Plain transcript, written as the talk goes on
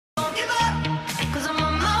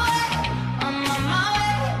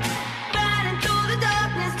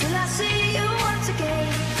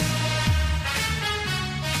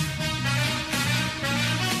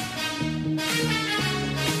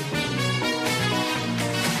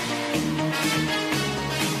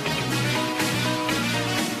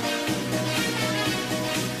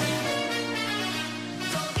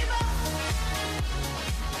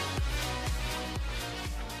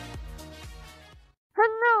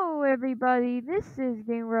everybody, this is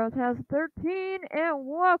GameWorld13 and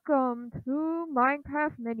welcome to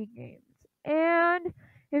Minecraft Minigames. And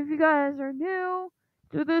if you guys are new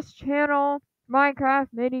to this channel, Minecraft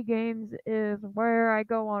Minigames is where I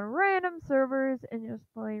go on random servers and just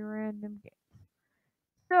play random games.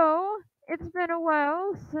 So, it's been a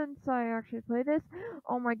while since I actually played this.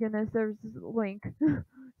 Oh my goodness, there's Link.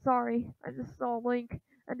 Sorry, I just saw Link.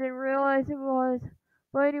 I didn't realize it was.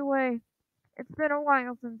 But anyway, it's been a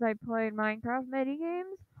while since I played Minecraft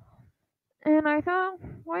Minigames, and I thought,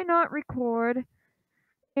 why not record?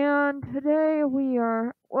 And today we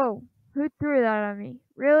are. Whoa, who threw that at me?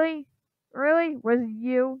 Really? Really? Was it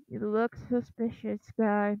you? You look suspicious,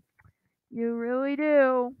 guy. You really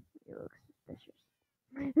do. You look suspicious.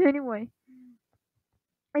 Anyway,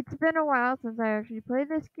 it's been a while since I actually played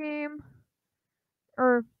this game,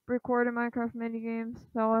 or recorded Minecraft Minigames,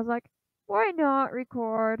 so I was like, why not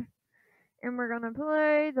record? And we're gonna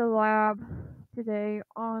play the lab today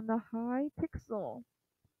on the Hive Pixel.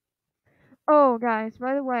 Oh, guys,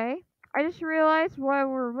 by the way, I just realized while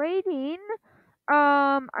we're waiting,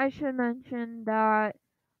 I should mention that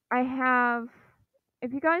I have,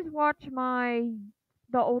 if you guys watch the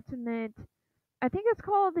ultimate, I think it's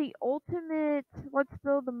called the ultimate, let's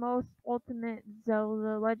build the most ultimate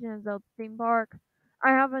Zelda, Legend of Zelda theme park.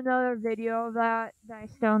 I have another video of that I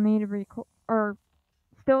still need to record, or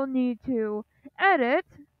still need to edit.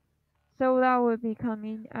 So that would be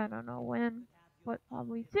coming, I don't know when, but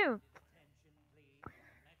probably soon.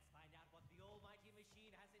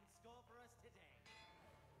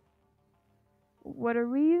 What are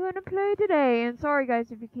we gonna play today? And sorry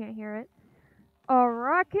guys if you can't hear it. A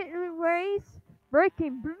rocket race,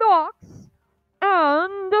 breaking blocks,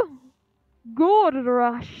 and gold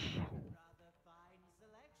rush.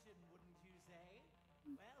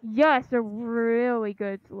 Yes, a really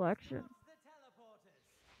good selection.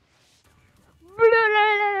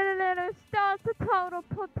 Start the total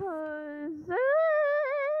putters.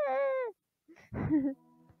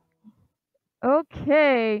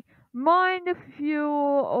 Okay, mine the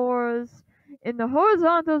fuel ores in the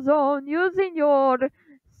horizontal zone using your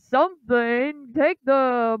something. Take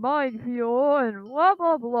the mine fuel and blah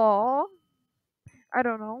blah blah. I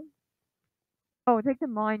don't know. Oh, take the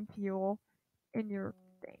mine fuel in your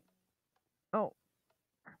thing. Oh,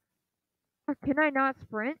 can I not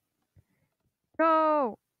sprint?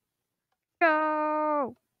 Go!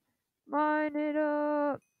 Go! Mine it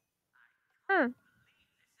up!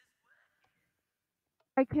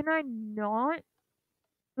 Can I not?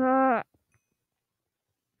 Go!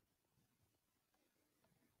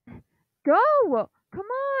 Come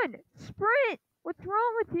on! Sprint! What's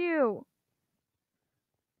wrong with you?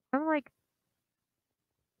 I'm like,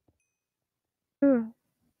 ugh.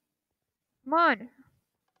 Come on.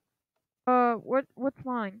 What's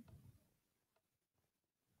mine?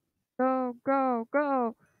 Go, go,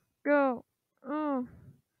 go, go. Go,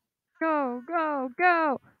 go, go,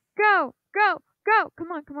 go, go, go.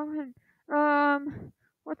 Come on, come on.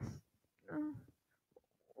 What's,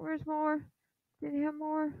 where's more? Did he have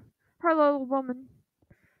more? Hello, woman.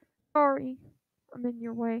 Sorry, I'm in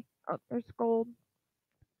your way. Oh, there's gold.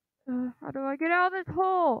 How do I get out of this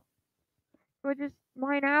hole? Do I just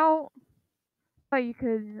mine out? Oh, you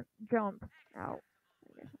could jump out.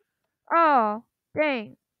 Oh,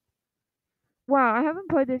 dang. Wow, I haven't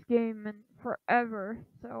played this game in forever,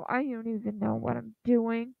 so I don't even know what I'm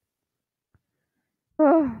doing.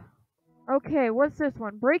 Ugh. Okay, what's this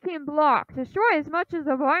one? Breaking blocks. Destroy as much of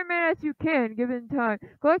the environment as you can, given time.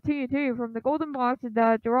 Collect TNT from the golden blocks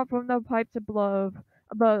that drop from the pipes above.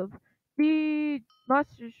 Speed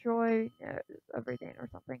must destroy everything or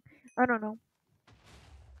something. I don't know.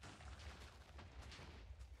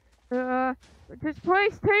 Just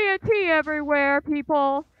place TNT everywhere,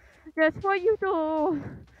 people. That's what you do.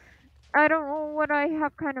 I don't know what I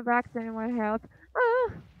have kind of accent in my house.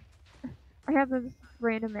 I have this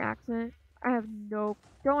random accent. I have no.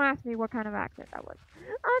 Don't ask me what kind of accent that was.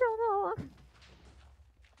 I don't know.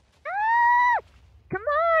 Ah! Come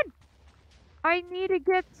on! I need to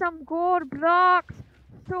get some gold blocks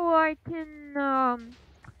so I can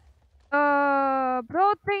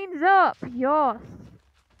blow things up. Yes.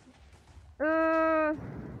 I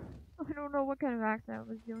don't know what kind of accent I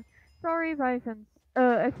was doing. Sorry if I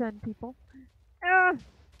offend people. Offense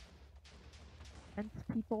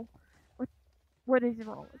people. What is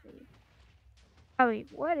wrong with me? Ellie,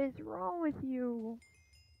 what is wrong with you?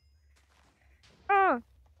 Go!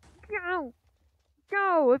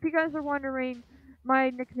 Go! If you guys are wondering, my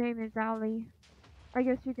nickname is Allie. I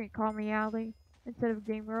guess you can call me Allie instead of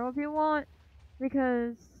Gamer if you want.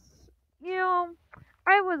 Because, you know,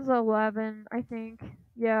 I was 11, I think.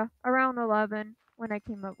 Yeah, around 11 when I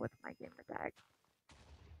came up with my gamer tag.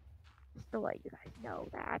 Just to let you guys know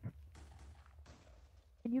that.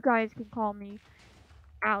 And you guys can call me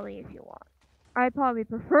Allie if you want. I probably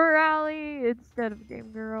prefer Allie instead of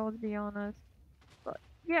Game Girl, to be honest. But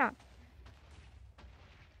yeah,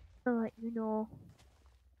 to let you know.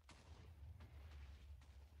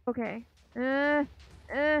 Okay.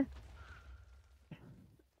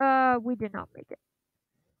 We did not make it.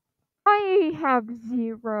 I have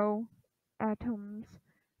 0 atoms.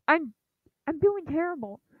 I'm doing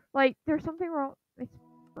terrible. Like, there's something wrong. It's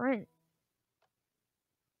sprint.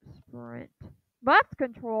 Sprint. Bus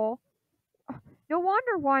control. No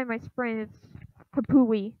wonder why my sprint is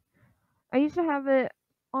kapooey. I used to have it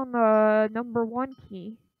on the number 1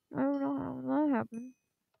 key. I don't know how that happened.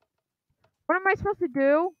 What am I supposed to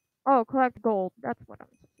do? Oh, collect gold. That's what I'm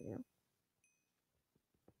supposed to do.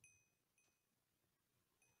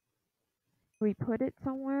 Do we put it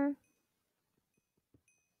somewhere?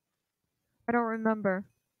 I don't remember.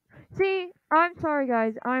 See, I'm sorry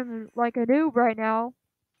guys. I'm like a noob right now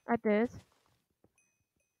at this.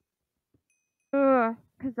 Ugh,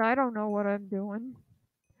 cause I don't know what I'm doing.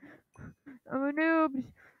 I'm a noob.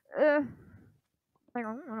 Ugh. Like,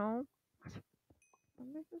 I don't know. What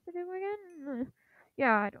am I supposed to do again?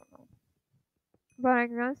 Yeah, I don't know. But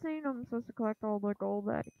I'm guessing I'm supposed to collect all the gold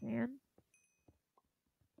that I can.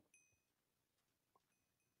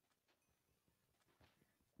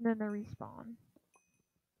 And then they respawn.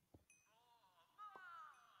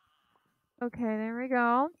 Okay, there we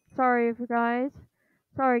go. Sorry if you guys.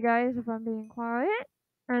 Sorry guys if I'm being quiet.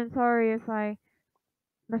 And sorry if I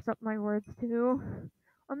mess up my words too.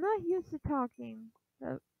 I'm not used to talking.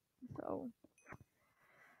 So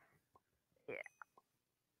yeah.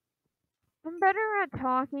 I'm better at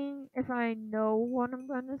talking if I know what I'm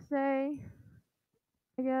gonna say,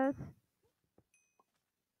 I guess.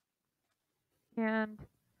 And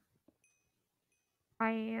I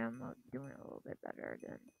am doing a little bit better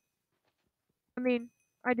than. I mean,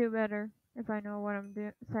 I do better if I know what I'm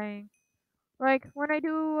saying. Like when I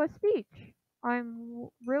do a speech, I'm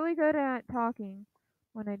really good at talking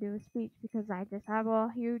when I do a speech because I just have a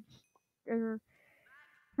huge, er,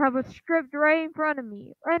 have a script right in front of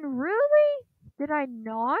me. And really, did I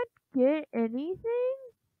not get anything?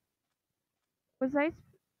 Was I?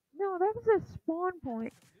 No, that was a spawn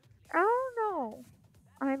point. I don't know.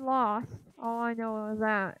 I lost. All I know is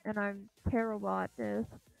that, and I'm terrible at this.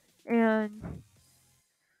 And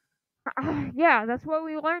yeah, that's what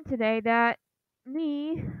we learned today. That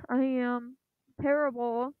I am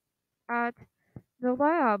terrible at the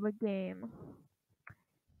lab game.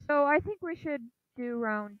 So I think we should do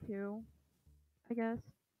round 2, I guess.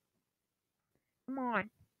 Come on.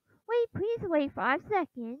 Wait, please wait 5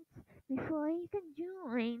 seconds before you can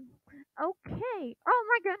join. Okay. Oh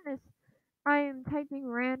my goodness. I am typing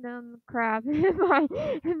random crap in my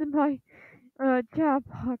chat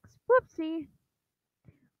box. Whoopsie.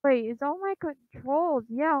 Wait, is all my controls?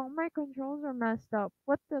 Yeah, all my controls are messed up.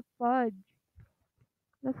 What the fudge?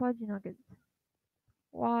 The fudge nuggets.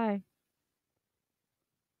 Why?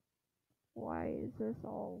 Why is this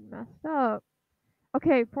all messed up?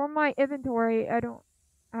 Okay, for my inventory, I don't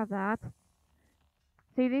have that.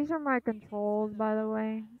 See, these are my controls, by the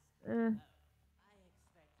way.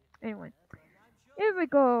 Anyway, here we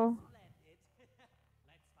go.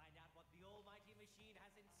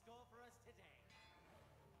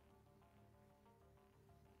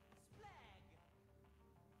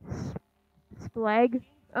 Splag?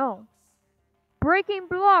 Oh. Breaking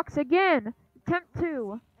blocks again! Attempt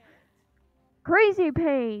 2. Crazy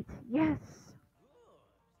paint! Yes!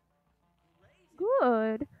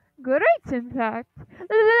 Good. Great, in fact.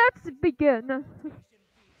 Let's begin.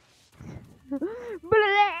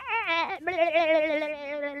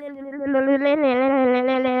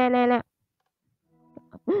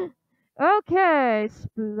 Okay,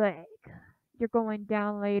 Splag. You're going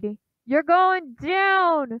down, lady. You're going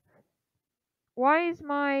down! Why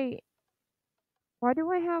do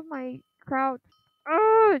I have my crouch?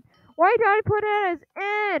 Ugh! Why did I put it as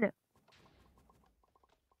in?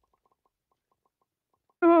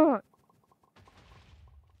 Ugh!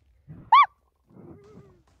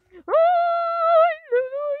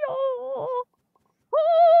 Hallelujah!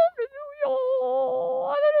 Hallelujah!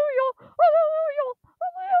 Hallelujah!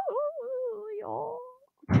 Hallelujah!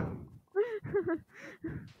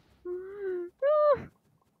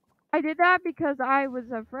 I did that because I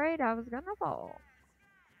was afraid I was gonna fall.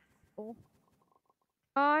 Oh,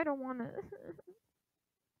 I don't wanna.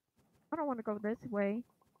 I don't wanna go this way.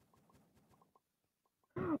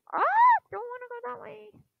 Don't wanna go that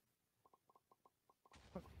way.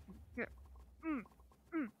 Yeah.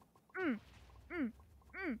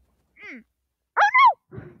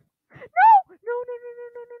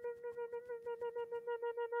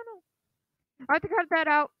 I have to cut that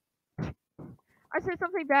out. I said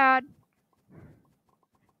something bad.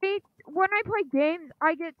 See, when I play games,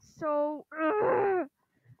 I get so. I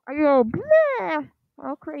go bleh,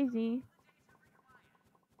 all crazy.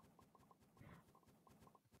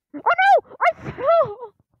 Oh no! I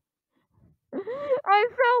fell! I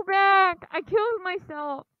fell back! I killed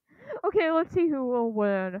myself! Okay, let's see who will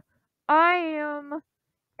win. I am.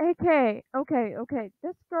 Okay.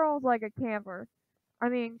 This girl's like a camper. I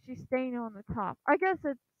mean, she's staying on the top. I guess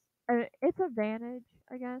it's advantage,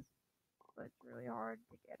 I guess. But it's really hard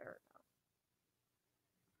to get her.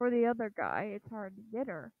 For the other guy, it's hard to get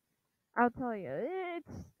her. I'll tell you,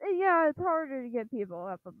 it's harder to get people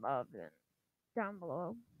up above than down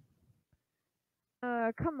below.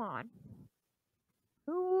 Come on.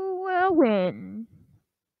 Who will win?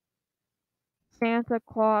 Santa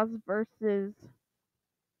Claus versus,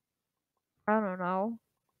 I don't know,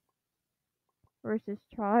 versus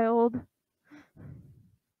child.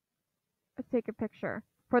 Let's take a picture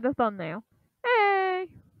for the thumbnail. Hey!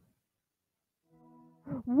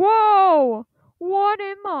 Whoa! What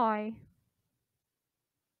am I?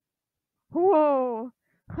 Whoa!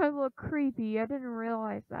 I look creepy. I didn't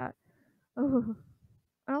realize that. Ugh.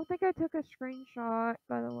 I don't think I took a screenshot,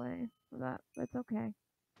 by the way, for that, but it's okay.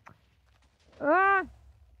 Ah!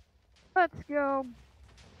 Let's go!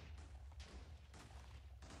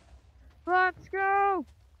 Let's go!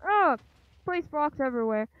 Oh! Place blocks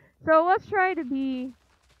everywhere. So let's try to be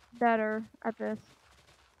better at this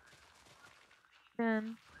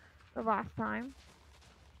than the last time.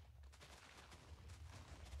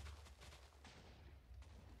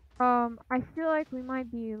 I feel like we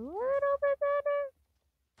might be a little bit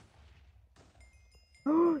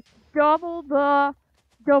better. Double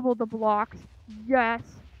the blocks. Yes.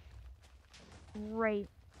 Great.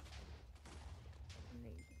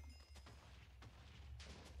 Amazing.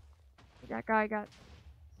 That guy got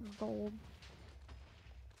some gold.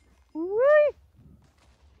 Whee!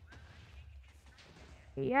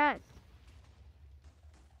 Yes.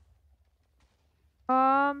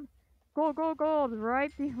 Gold,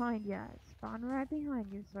 right behind you. Spawn right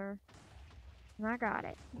behind you, sir. And I got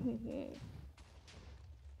it.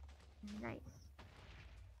 Nice.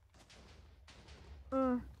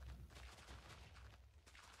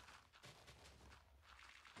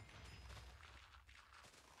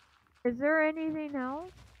 Is there anything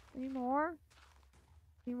else? Any more?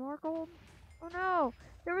 Any more gold? Oh no!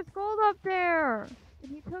 There was gold up there!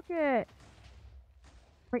 And he took it!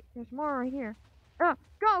 Wait, there's more right here. Go!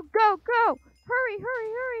 Hurry!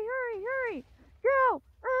 Go!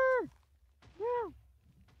 Go!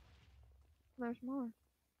 There's more.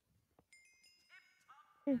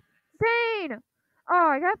 Dane! Oh,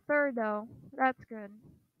 I got third though. That's good.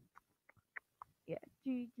 Yeah,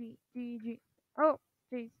 GG. Oh,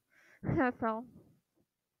 jeez. I fell.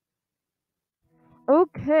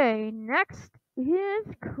 Okay, next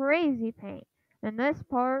is crazy paint. In this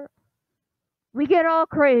part, we get all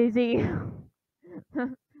crazy.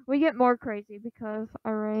 We get more crazy because I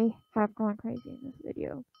already have gone crazy in this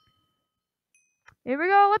video. Here we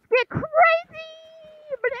go, let's get crazy!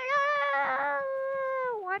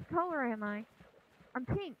 What color am I? I'm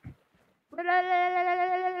pink. Craziness!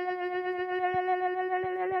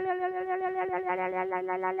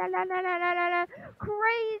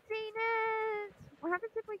 What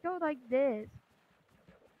happens if we go like this?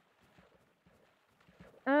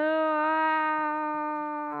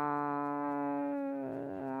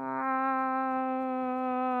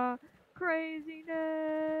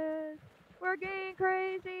 Craziness! We're getting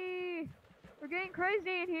crazy! We're getting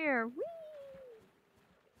crazy in here! Whee!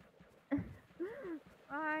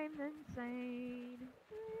 I'm insane.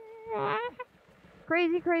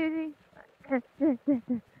 Crazy.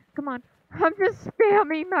 Come on. I'm just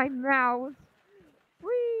spamming my mouse.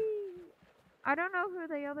 Whee! I don't know who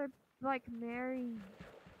the other, like, Mary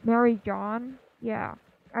John? Yeah.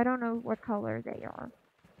 I don't know what color they are.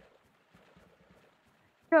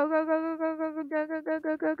 Go.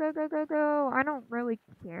 I don't really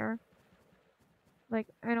care. Like,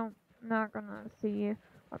 I'm not gonna see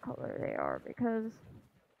what color they are because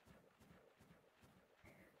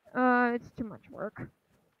it's too much work.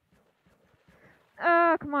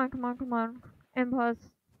 Come on. And plus,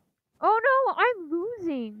 oh no, I'm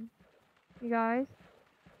losing, you guys.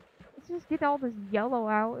 Let's just get all this yellow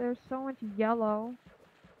out. There's so much yellow.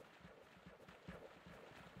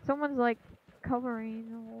 Someone's like covering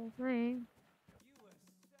the whole thing.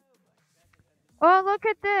 Oh, look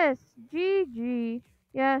at this. GG.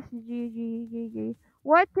 Yes, GG.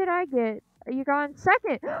 What did I get? You got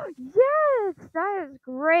second. Yes, that is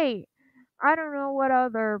great. I don't know what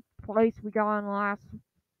other place we got in last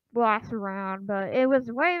last round, but it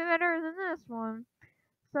was way better than this one.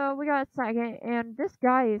 So we got second, and this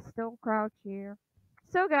guy is still crouched here.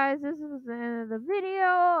 So guys, this is the end of the video.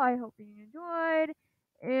 I hope you enjoyed,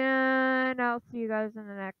 and I'll see you guys in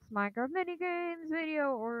the next Minecraft Minigames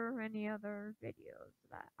video or any other videos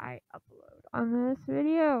that I upload on this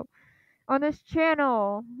video, on this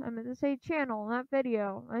channel. I meant to say channel, not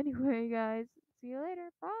video. Anyway, guys, see you later.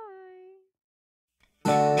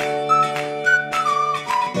 Bye.